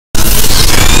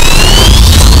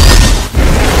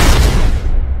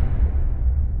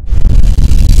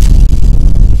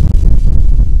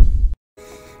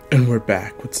And we're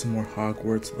back with some more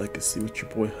Hogwarts Legacy with your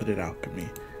boy Hooded Alchemy.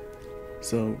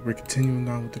 So we're continuing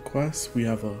on with the quest.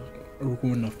 We're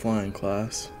going to flying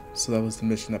class. So that was the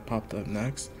mission that popped up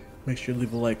next. Make sure you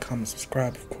leave a like, comment,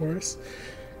 subscribe, of course.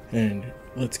 And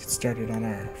let's get started on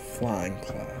our flying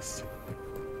class.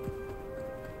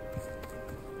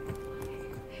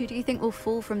 Who do you think will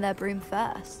fall from their broom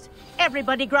first?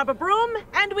 Everybody grab a broom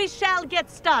and we shall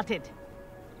get started.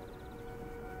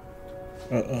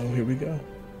 Uh-oh, here we go.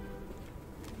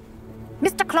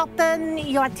 Mr. Clopton,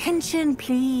 your attention,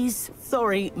 please.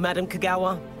 Sorry, Madam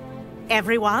Kagawa.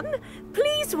 Everyone,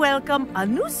 please welcome a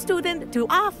new student to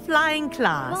our flying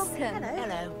class. Welcome.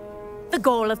 Hello. The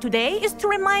goal of today is to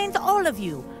remind all of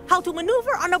you how to maneuver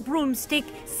on a broomstick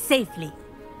safely,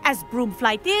 as broom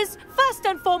flight is, first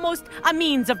and foremost, a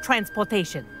means of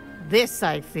transportation. This,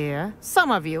 I fear, some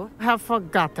of you have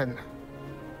forgotten.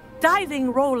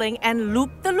 Diving, rolling, and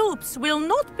loop-the-loops will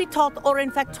not be taught or in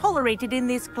fact tolerated in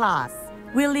this class.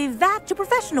 We'll leave that to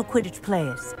professional Quidditch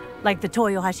players, like the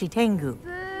Toyohashi Tengu. Boo!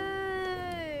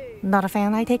 Not a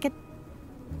fan, I take it?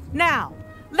 Now,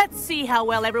 let's see how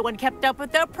well everyone kept up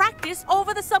with their practice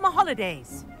over the summer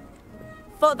holidays.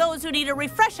 For those who need a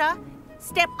refresher,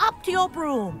 step up to your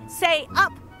broom, say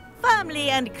up firmly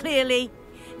and clearly,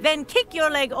 then kick your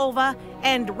leg over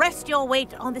and rest your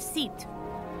weight on the seat.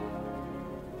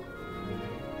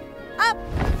 Up!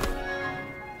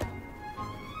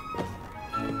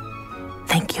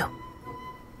 Thank you.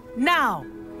 Now,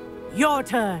 your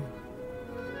turn.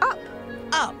 Up!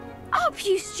 Up. Up,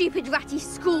 you stupid ratty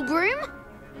school broom!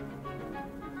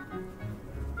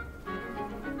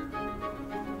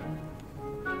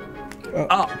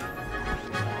 Up.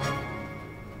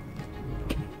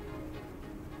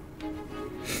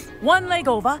 One leg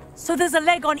over, so there's a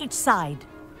leg on each side.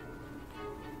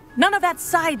 None of that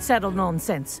side saddle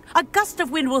nonsense. A gust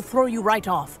of wind will throw you right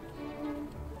off.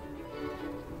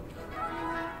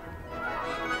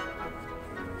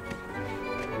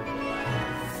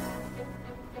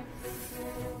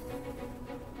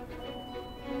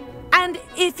 And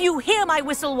if you hear my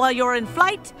whistle while you're in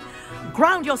flight,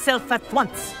 ground yourself at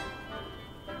once.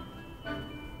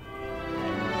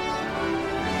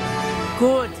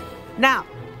 Good. Now,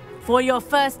 for your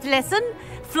first lesson,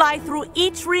 fly through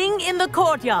each ring in the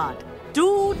courtyard.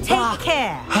 Do take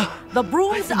care. The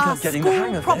brooms are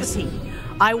school property.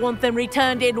 I want them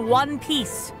returned in one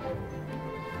piece.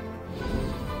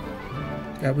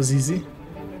 That was easy.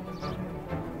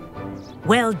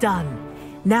 Well done.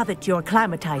 Now that you're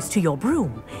acclimatized to your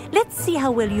broom, let's see how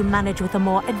well you manage with a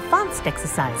more advanced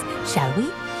exercise, shall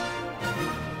we?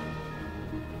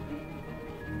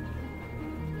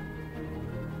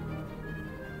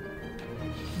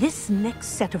 This next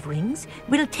set of rings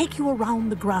will take you around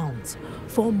the grounds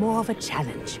for more of a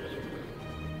challenge.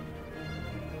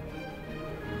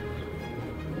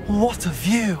 What a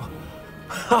view!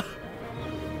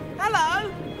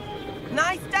 Hello!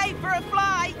 Nice day for a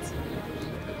flight!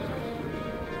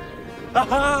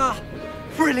 Aha!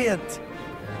 Brilliant!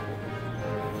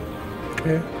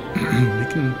 Okay. We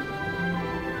can...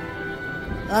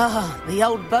 Ah, the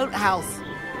old boathouse.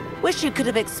 Wish you could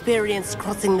have experienced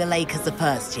crossing the lake as a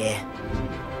first year.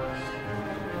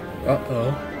 Uh-oh.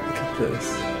 Look at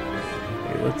this.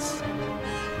 Okay, let's...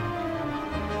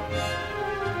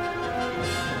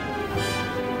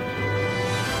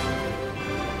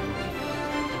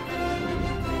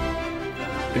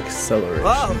 Acceleration.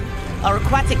 Whoa! Our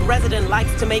aquatic resident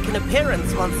likes to make an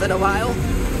appearance once in a while.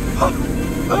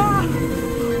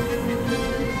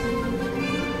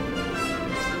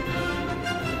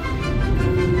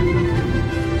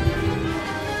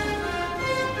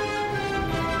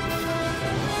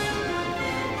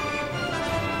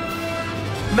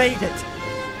 Made it!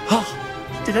 Oh,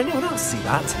 did anyone else see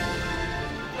that?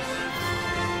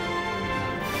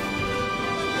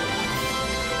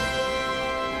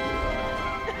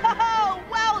 Oh,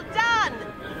 well done!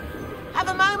 Have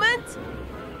a moment?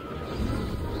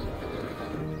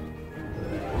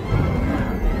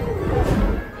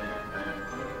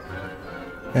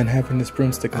 And having this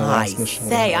broomstick in the I last mission.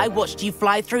 say, I watched you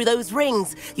fly through those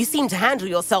rings. You seem to handle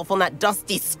yourself on that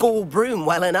dusty school broom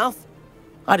well enough.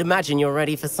 I'd imagine you're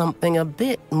ready for something a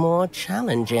bit more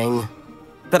challenging.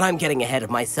 But I'm getting ahead of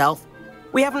myself.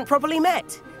 We haven't properly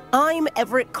met. I'm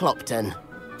Everett Clopton.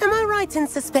 Am I right in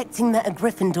suspecting that a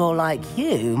Gryffindor like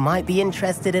you might be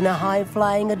interested in a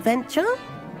high-flying adventure?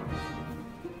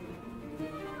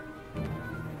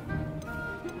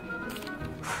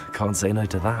 Can't say no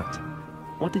to that.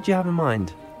 What did you have in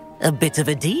mind? A bit of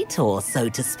a detour, so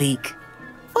to speak.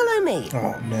 Follow me.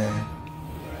 Oh, man.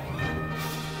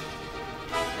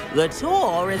 The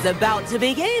tour is about to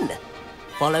begin.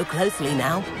 Follow closely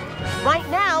now. Right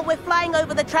now, we're flying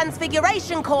over the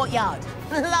Transfiguration courtyard.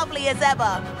 Lovely as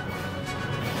ever.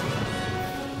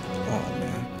 Oh,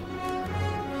 man.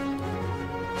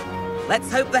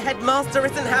 Let's hope the headmaster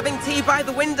isn't having tea by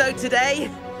the window today.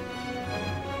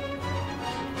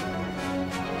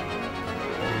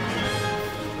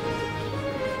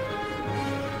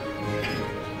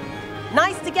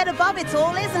 Nice to get above it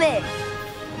all, isn't it?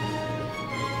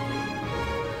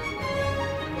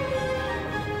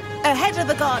 Ahead of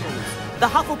the gardens, the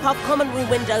Hufflepuff common room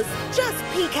windows just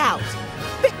peek out.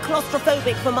 Bit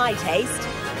claustrophobic for my taste.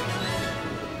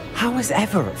 How is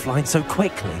Everett flying so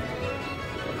quickly?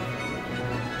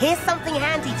 Here's something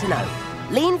handy to know.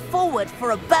 Lean forward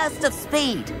for a burst of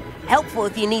speed. Helpful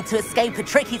if you need to escape a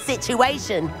tricky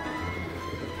situation.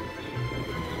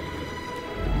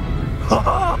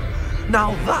 Ha!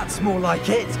 Now that's more like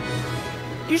it.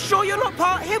 You sure you're not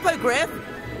part hippogriff?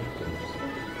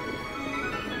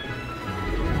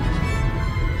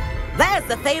 There's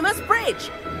the famous bridge.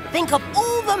 Think of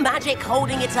all the magic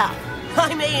holding it up.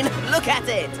 I mean, look at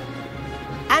it.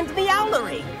 And the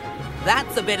owlery.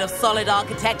 That's a bit of solid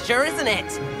architecture, isn't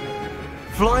it?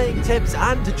 Flying tips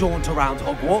and a jaunt around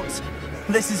Hogwarts.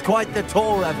 This is quite the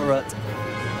tour, Everett.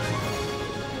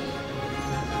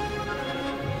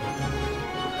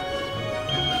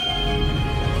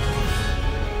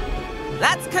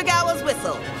 That's Kagawa's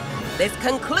whistle. This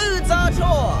concludes our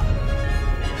tour.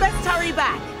 Let's hurry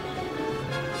back.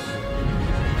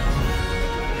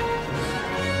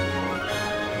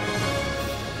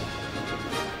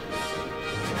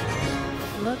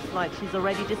 Looks like she's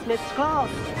already dismissed class.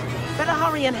 Better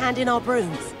hurry and hand in our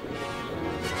brooms.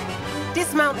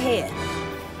 Dismount here.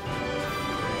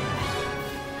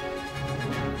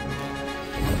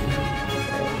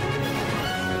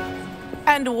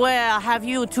 And where have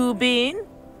you two been?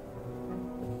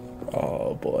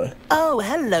 Oh, boy. Oh,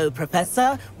 hello,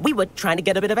 Professor. We were trying to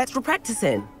get a bit of extra practice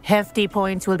in. Hefty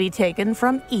points will be taken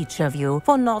from each of you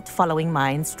for not following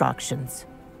my instructions.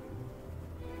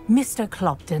 Mr.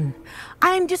 Clopton,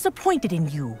 I'm disappointed in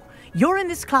you. You're in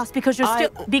this class because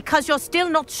you're still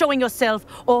not showing yourself,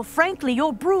 or frankly,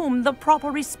 your broom the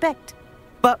proper respect.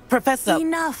 But, Professor...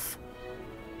 Enough.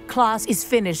 Class is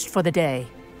finished for the day.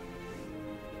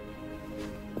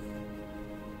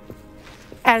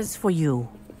 As for you,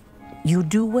 you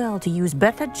do well to use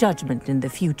better judgment in the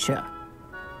future.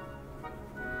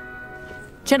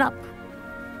 Chin up.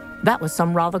 That was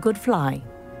some rather good flying.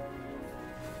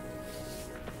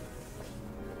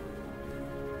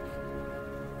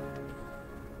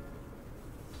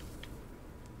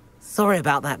 Sorry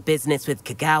about that business with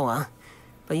Kagawa,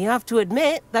 but you have to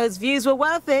admit, those views were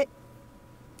worth it.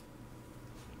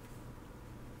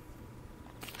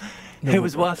 It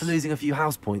was worth losing a few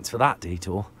house points for that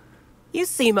detour. You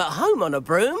seem at home on a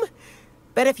broom.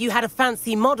 Bet if you had a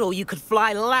fancy model, you could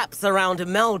fly laps around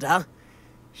Imelda.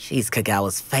 She's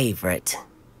Kagawa's favorite.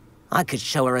 I could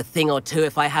show her a thing or two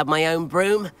if I had my own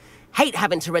broom. Hate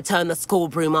having to return the school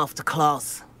broom after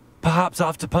class. Perhaps I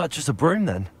have to purchase a broom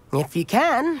then. If you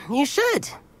can, you should.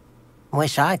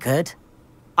 Wish I could.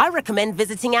 I recommend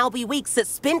visiting Albie Weeks at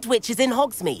Spintwitches in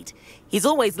Hogsmeade. He's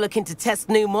always looking to test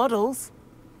new models.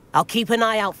 I'll keep an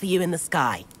eye out for you in the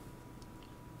sky.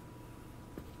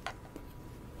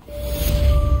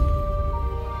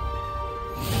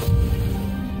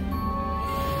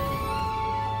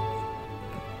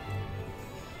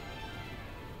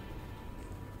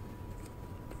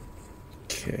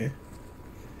 Okay.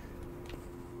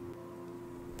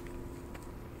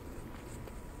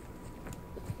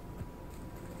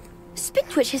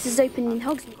 Spintwitches is open in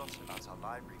Hogsmeade. About our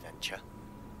library venture.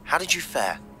 How did you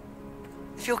fare?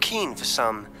 If you're keen for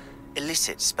some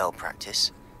illicit spell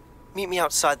practice, meet me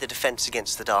outside the Defense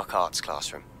Against the Dark Arts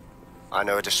classroom. I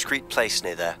know a discreet place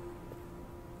near there.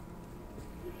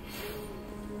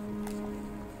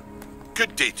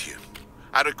 Good day to you.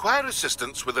 I require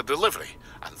assistance with a delivery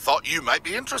and thought you might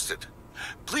be interested.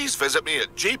 Please visit me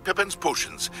at J. Pippin's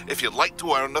Potions if you'd like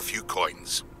to earn a few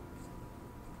coins.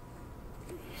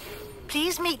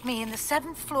 Please meet me in the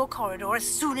 7th floor corridor as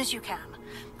soon as you can.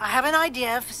 I have an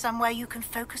idea for somewhere you can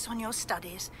focus on your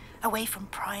studies, away from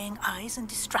prying eyes and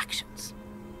distractions.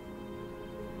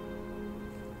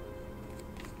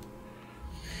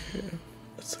 Okay,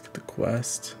 let's look at the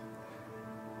quest.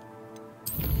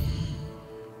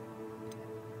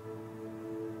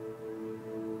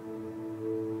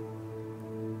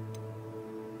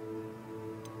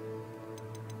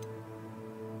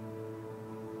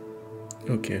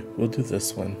 Okay, we'll do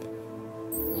this one.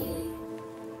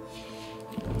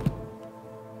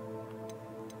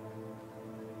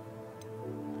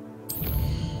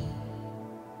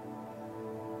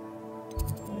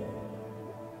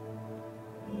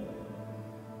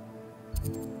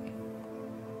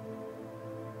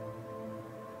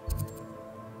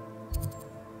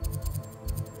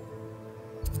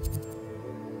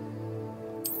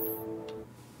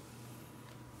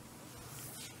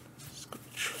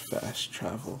 fast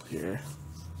travel here.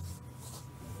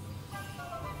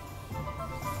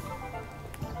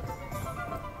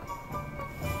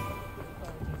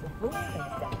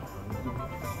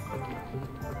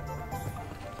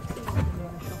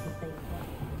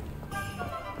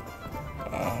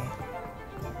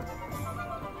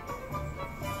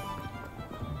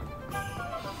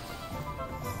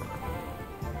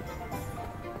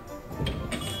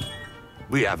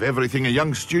 We have everything a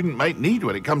young student might need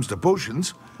when it comes to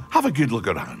potions. Have a good look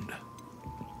around.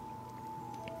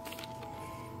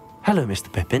 Hello,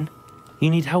 Mr. Pippin. You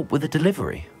need help with a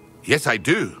delivery? Yes, I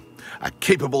do. A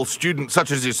capable student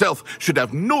such as yourself should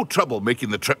have no trouble making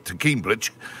the trip to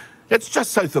Cambridge. It's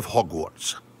just south of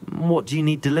Hogwarts. What do you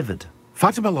need delivered?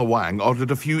 Fatima Lawang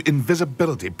ordered a few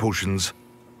invisibility potions.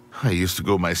 I used to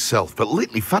go myself, but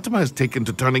lately Fatima has taken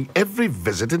to turning every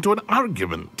visit into an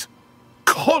argument.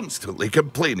 Constantly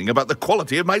complaining about the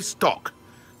quality of my stock.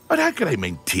 But how can I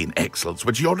maintain excellence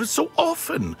when she orders so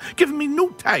often, giving me no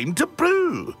time to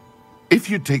brew? If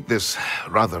you take this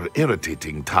rather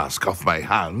irritating task off my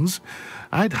hands,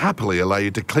 I'd happily allow you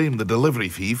to claim the delivery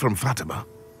fee from Fatima.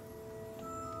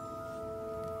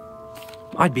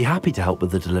 I'd be happy to help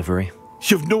with the delivery.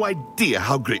 You've no idea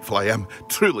how grateful I am,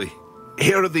 truly.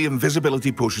 Here are the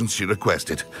invisibility potions she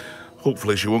requested.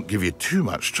 Hopefully she won't give you too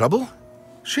much trouble.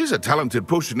 She's a talented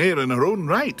potioneer in her own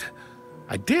right.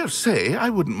 I dare say I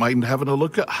wouldn't mind having a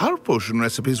look at her potion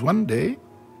recipes one day.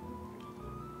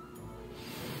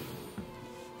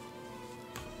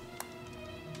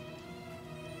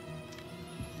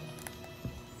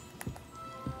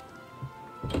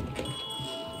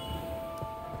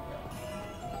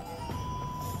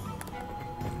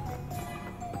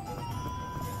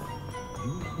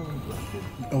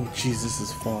 Oh, Jesus, this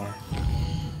is far.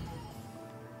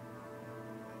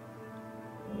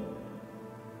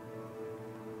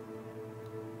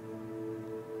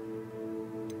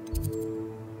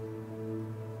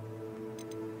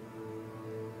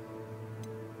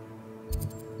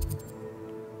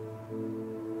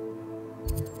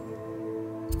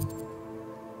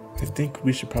 I think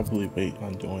we should probably wait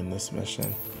on doing this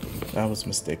mission. That was a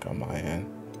mistake on my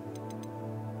end.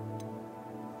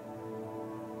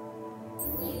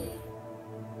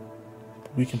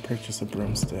 But we can purchase a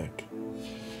broomstick.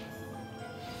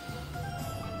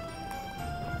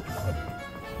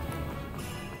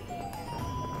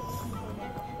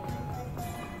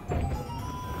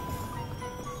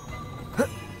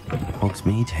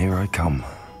 Hogsmeade, here I come.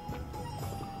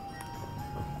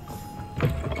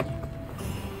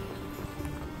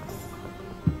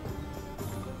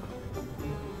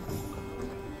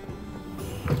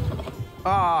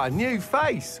 Ah, new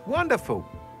face. Wonderful.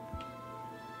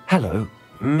 Hello,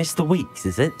 Mr. Weeks,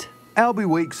 is it? Albie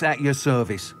Weeks at your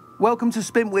service. Welcome to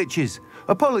Spintwitches.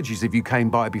 Apologies if you came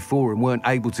by before and weren't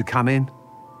able to come in.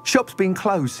 Shop's been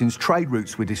closed since trade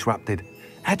routes were disrupted.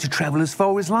 Had to travel as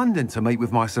far as London to meet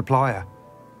with my supplier.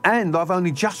 And I've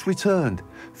only just returned,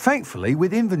 thankfully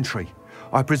with inventory.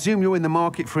 I presume you're in the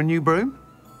market for a new broom?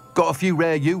 Got a few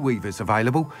rare yew-weavers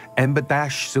available. Ember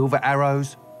Dash, Silver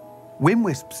Arrows. Wind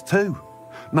Wisps too.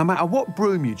 No matter what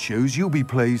broom you choose, you'll be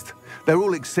pleased. They're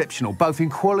all exceptional, both in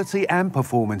quality and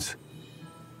performance.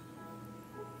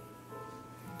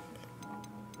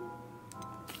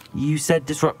 You said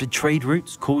disrupted trade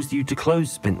routes caused you to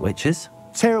close Spintwitches?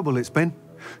 Terrible it's been.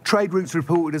 Trade routes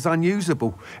reported as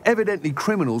unusable. Evidently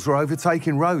criminals are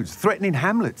overtaking roads, threatening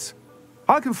hamlets.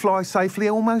 I can fly safely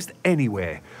almost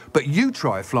anywhere, but you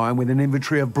try flying with an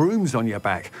inventory of brooms on your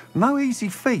back. No easy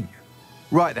feat.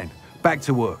 Right then, back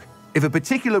to work. If a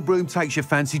particular broom takes your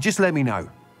fancy, just let me know.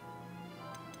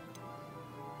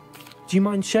 Do you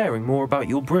mind sharing more about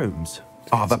your brooms?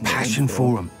 I have a passion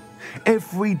for them.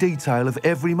 Every detail of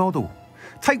every model.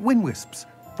 Take Wind Wisps,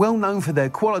 well known for their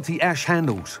quality ash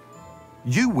handles.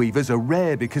 Yew-weavers are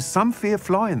rare because some fear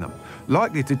flying them,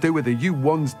 likely to do with the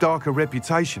yew-wand's darker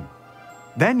reputation.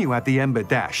 Then you have the Ember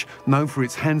Dash, known for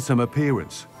its handsome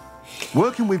appearance.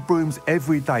 Working with brooms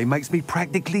every day makes me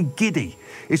practically giddy.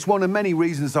 It's one of many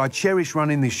reasons I cherish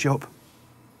running this shop.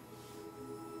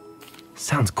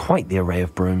 Sounds quite the array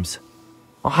of brooms.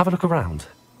 I'll have a look around.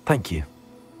 Thank you.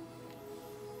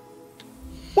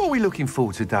 What are we looking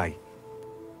for today?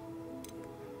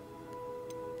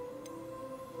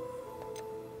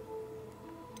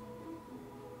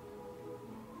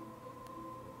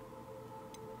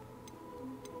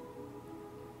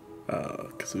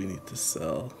 Because we need to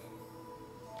sell.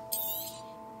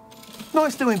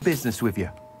 Nice doing business with you.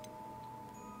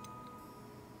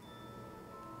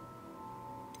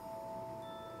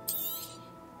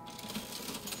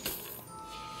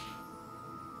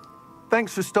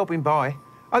 Thanks for stopping by.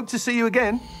 Hope to see you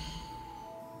again.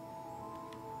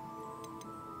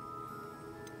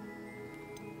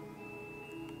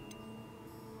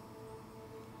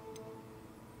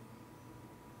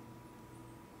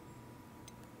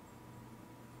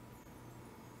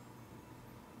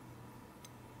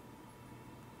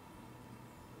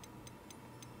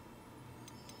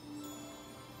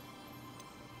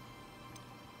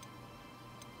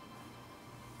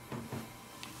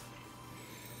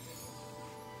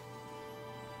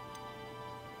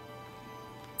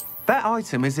 That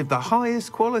item is of the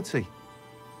highest quality.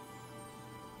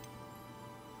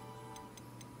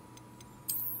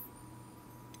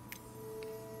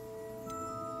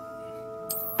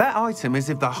 That item is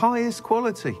of the highest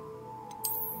quality.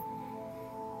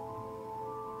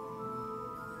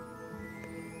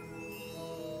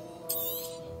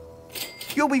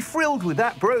 You'll be thrilled with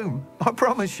that broom, I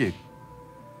promise you.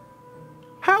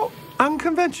 How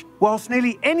unconventional. Whilst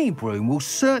nearly any broom will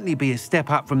certainly be a step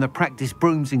up from the practice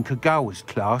brooms in Kagawa's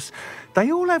class,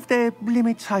 they all have their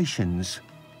limitations.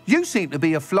 You seem to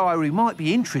be a flyer who might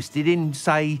be interested in,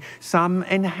 say, some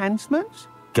enhancements?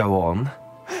 Go on.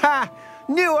 Ha!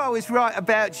 Knew I was right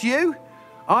about you.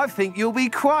 I think you'll be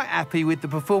quite happy with the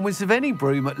performance of any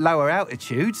broom at lower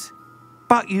altitudes.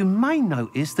 But you may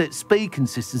notice that speed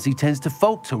consistency tends to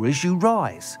falter as you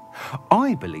rise.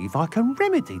 I believe I can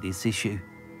remedy this issue.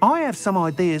 I have some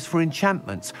ideas for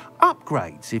enchantments,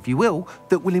 upgrades, if you will,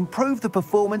 that will improve the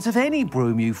performance of any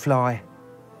broom you fly.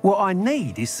 What I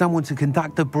need is someone to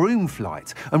conduct a broom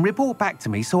flight and report back to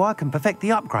me so I can perfect the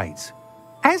upgrades.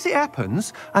 As it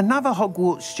happens, another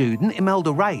Hogwarts student,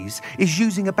 Imelda Reyes, is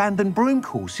using abandoned broom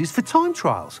courses for time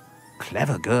trials.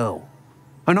 Clever girl.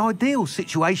 An ideal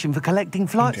situation for collecting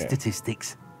flight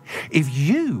statistics. If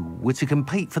you were to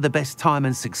compete for the best time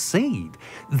and succeed,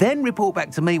 then report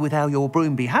back to me with how your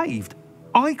broom behaved,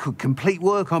 I could complete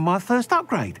work on my first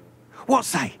upgrade. What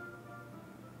say?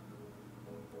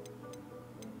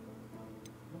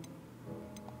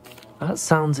 That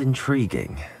sounds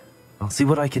intriguing. I'll see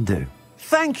what I can do.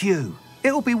 Thank you.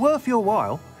 It'll be worth your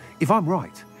while. If I'm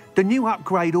right, the new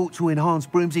upgrade ought to enhance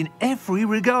brooms in every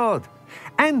regard.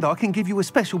 And I can give you a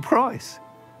special price.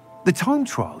 The time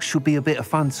trial should be a bit of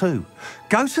fun too.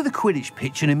 Go to the Quidditch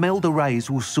pitch and Imelda Reyes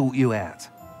will sort you out.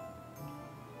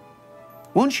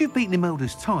 Once you've beaten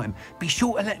Imelda's time, be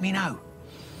sure to let me know.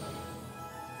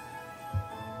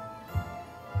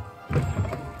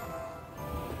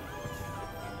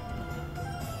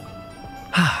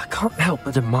 Can't help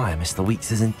but admire Mr.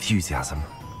 Weeks' enthusiasm.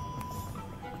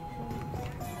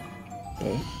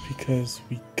 But because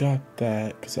we got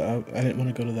that, because I didn't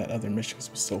want to go to that other mission because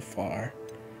it was so far.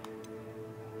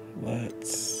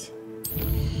 Let's...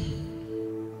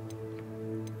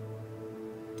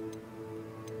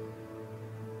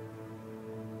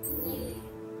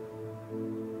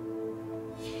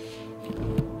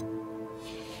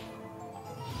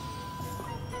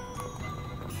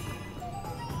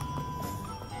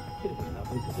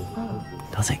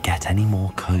 Does it get any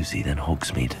more cozy than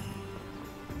Hogsmeade?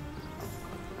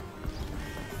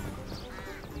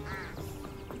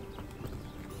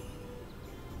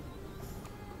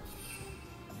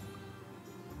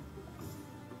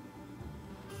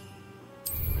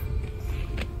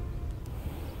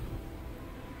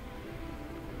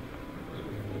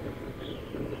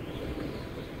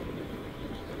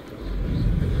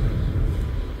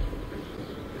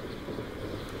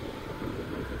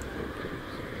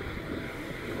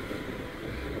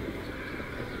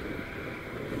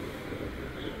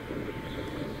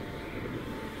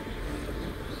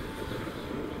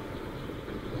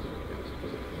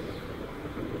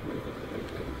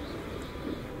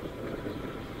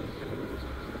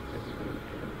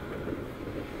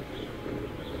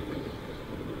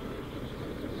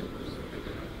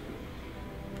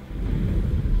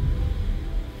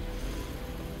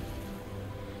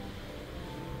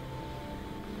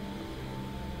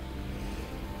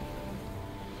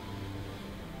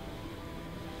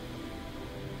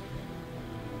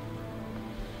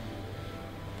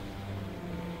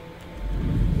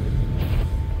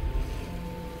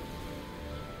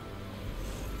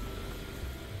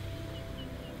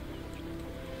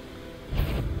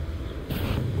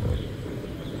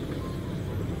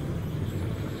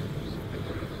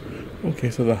 Okay,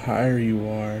 so the higher you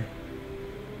are,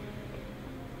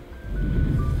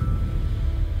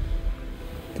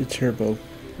 the turbo,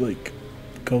 like,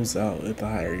 goes out at the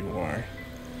higher you are.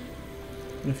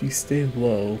 If you stay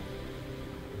low,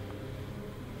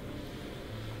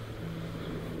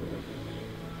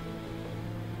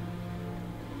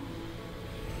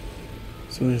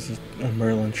 so there's a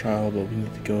Merlin trial, but we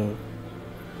need to go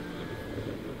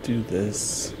do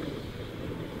this.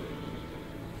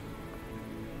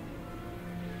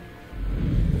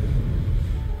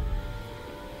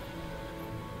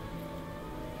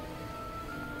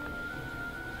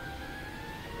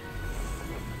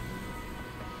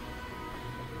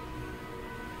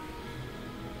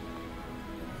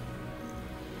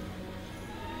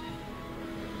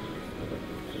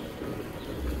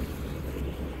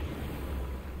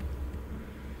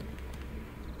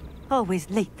 Always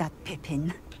late, that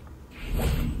Pippin.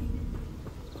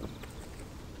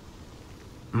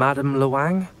 Madam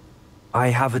Luang? I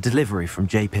have a delivery from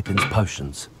J. Pippin's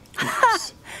Potions.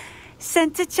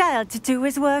 Sent a child to do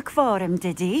his work for him,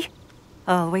 did he?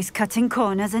 Always cutting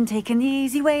corners and taking the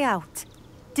easy way out.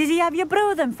 Did he have you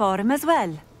brew them for him as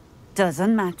well?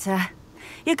 Doesn't matter.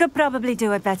 You could probably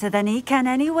do it better than he can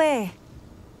anyway.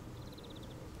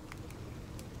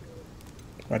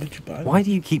 Why did you buy them? Why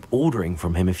do you keep ordering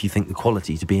from him if you think the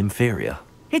quality to be inferior?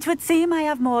 It would seem I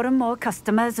have more and more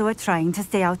customers who are trying to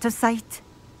stay out of sight.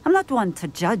 I'm not one to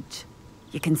judge.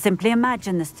 You can simply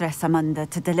imagine the stress I'm under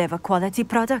to deliver quality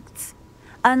products.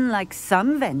 Unlike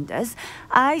some vendors,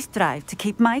 I strive to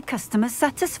keep my customers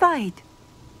satisfied.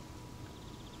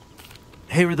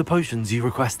 Here are the potions you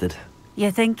requested.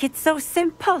 You think it's so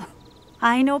simple?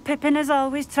 I know Pippin is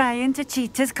always trying to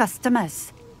cheat his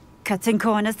customers. Cutting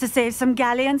corners to save some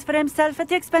galleons for himself at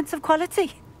the expense of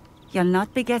quality. You'll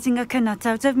not be getting a canut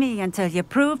out of me until you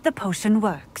prove the potion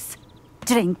works.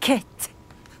 Drink it.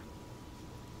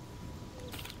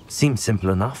 Seems simple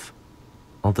enough.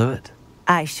 I'll do it.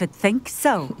 I should think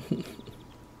so.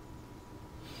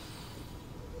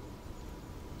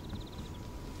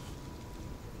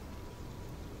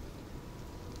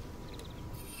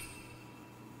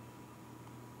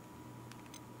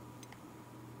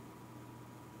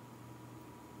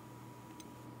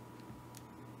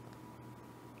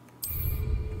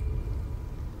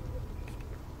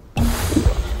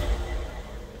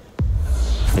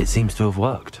 It seems to have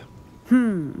worked.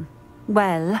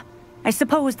 Well, I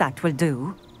suppose that will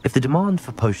do. If the demand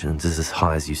for potions is as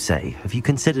high as you say, have you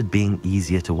considered being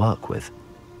easier to work with?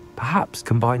 Perhaps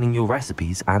combining your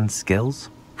recipes and skills?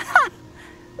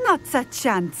 Not a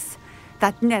chance.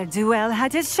 That ne'er-do-well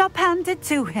had his shop handed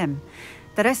to him.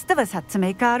 The rest of us had to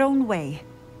make our own way.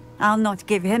 I'll not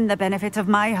give him the benefit of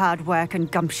my hard work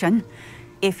and gumption.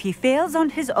 If he fails on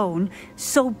his own,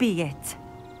 so be it.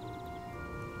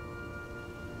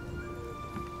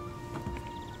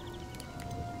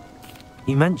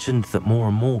 You mentioned that more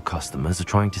and more customers are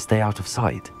trying to stay out of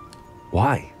sight.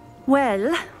 Why?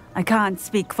 Well, I can't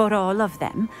speak for all of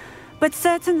them, but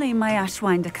certainly my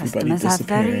Ashwinder customers have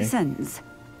their reasons.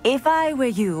 If I were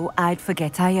you, I'd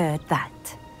forget I heard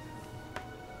that.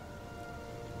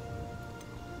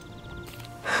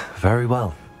 Very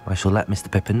well. I shall let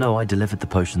Mr. Pippin know I delivered the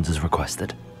potions as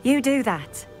requested. You do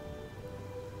that.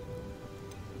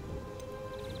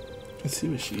 Let's see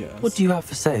what she has. What do you have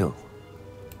for sale?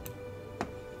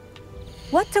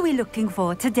 What are we looking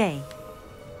for today?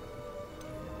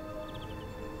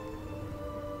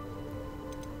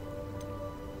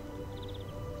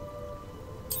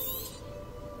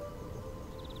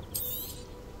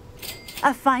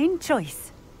 A fine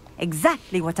choice.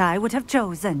 Exactly what I would have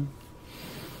chosen.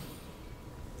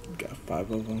 Got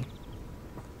 5 of them.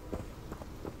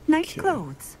 Nice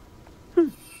clothes.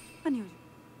 Unusual.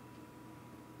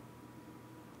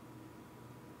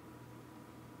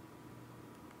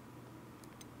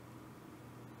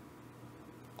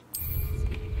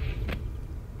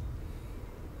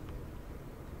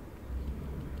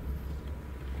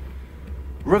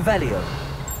 Revelio.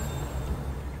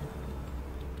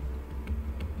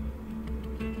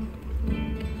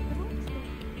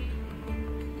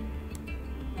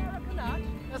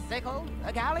 A sickle?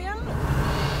 A galleon?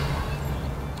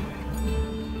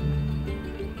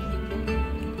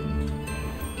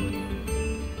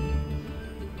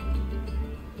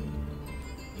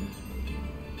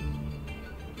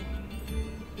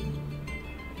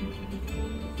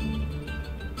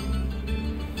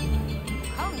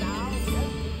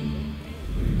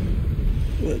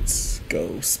 Let's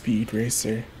go, Speed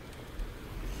Racer.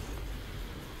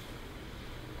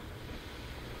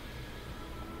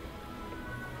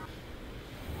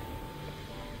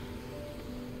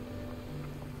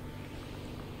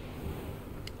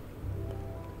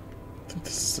 I think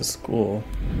this is a school.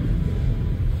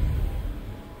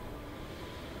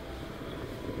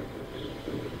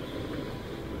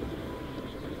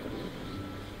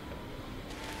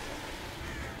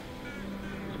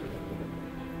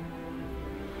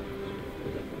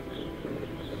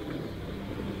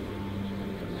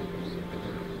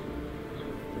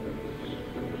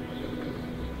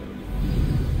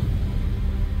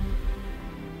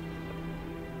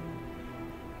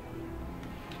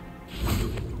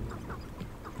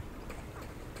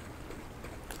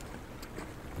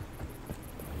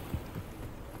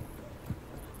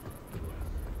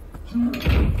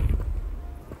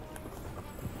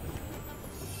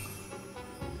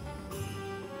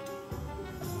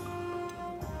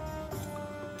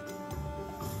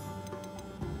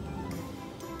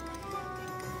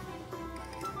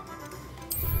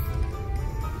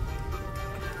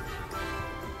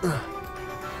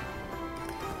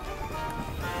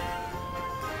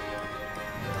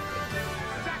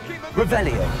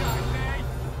 Revelio.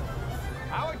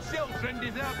 Our children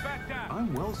deserve better.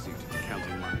 I'm well suited to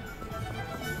counting money.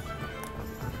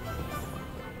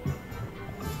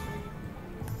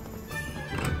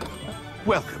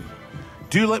 Welcome.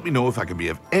 Do let me know if I can be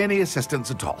of any assistance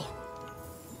at all.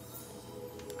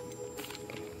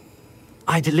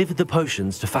 I delivered the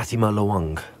potions to Fatima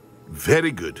Lawang.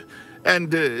 Very good. And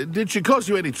did she cause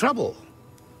you any trouble?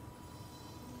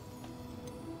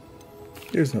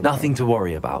 There's no Nothing to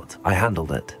worry about. I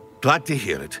handled it. Glad to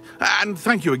hear it. And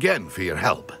thank you again for your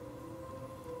help.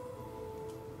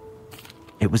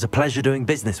 It was a pleasure doing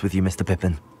business with you, Mr.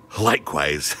 Pippin.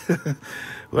 Likewise.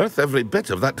 Worth every bit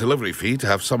of that delivery fee to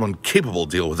have someone capable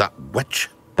deal with that witch.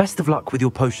 Best of luck with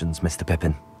your potions, Mr.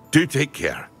 Pippin. Do take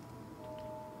care.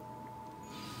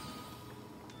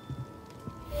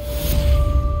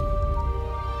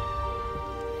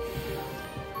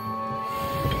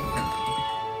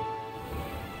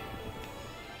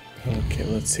 Okay,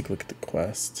 let's take a look at the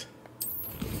quest.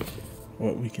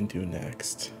 What we can do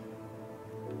next.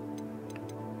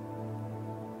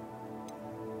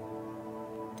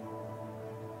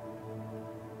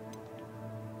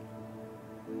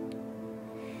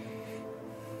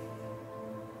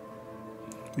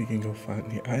 We can go find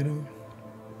the item.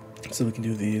 So we can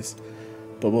do these.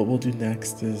 But what we'll do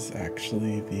next is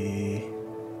actually the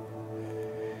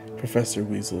Professor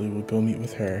Weasley. We'll go meet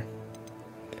with her.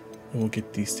 And we'll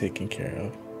get these taken care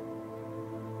of.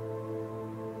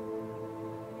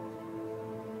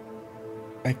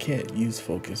 I can't use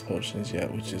focus potions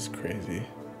yet, which is crazy.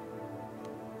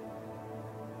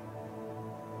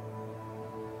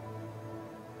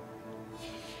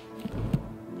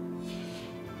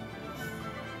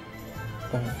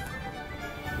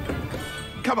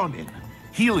 Come on in.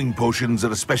 Healing potions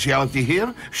are a speciality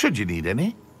here, should you need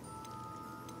any.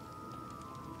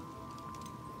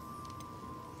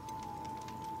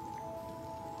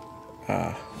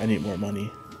 I need more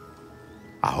money.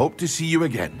 I hope to see you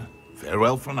again.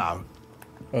 Farewell for now.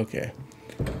 Okay.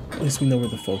 At least we know where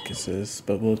the focus is,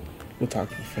 but we'll talk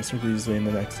to Professor Weasley in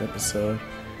the next episode.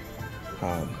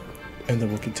 And then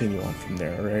we'll continue on from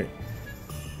there, alright?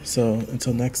 So,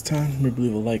 until next time, remember to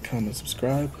leave a like, comment,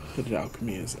 subscribe. Hooded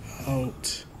Alchemy is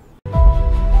out.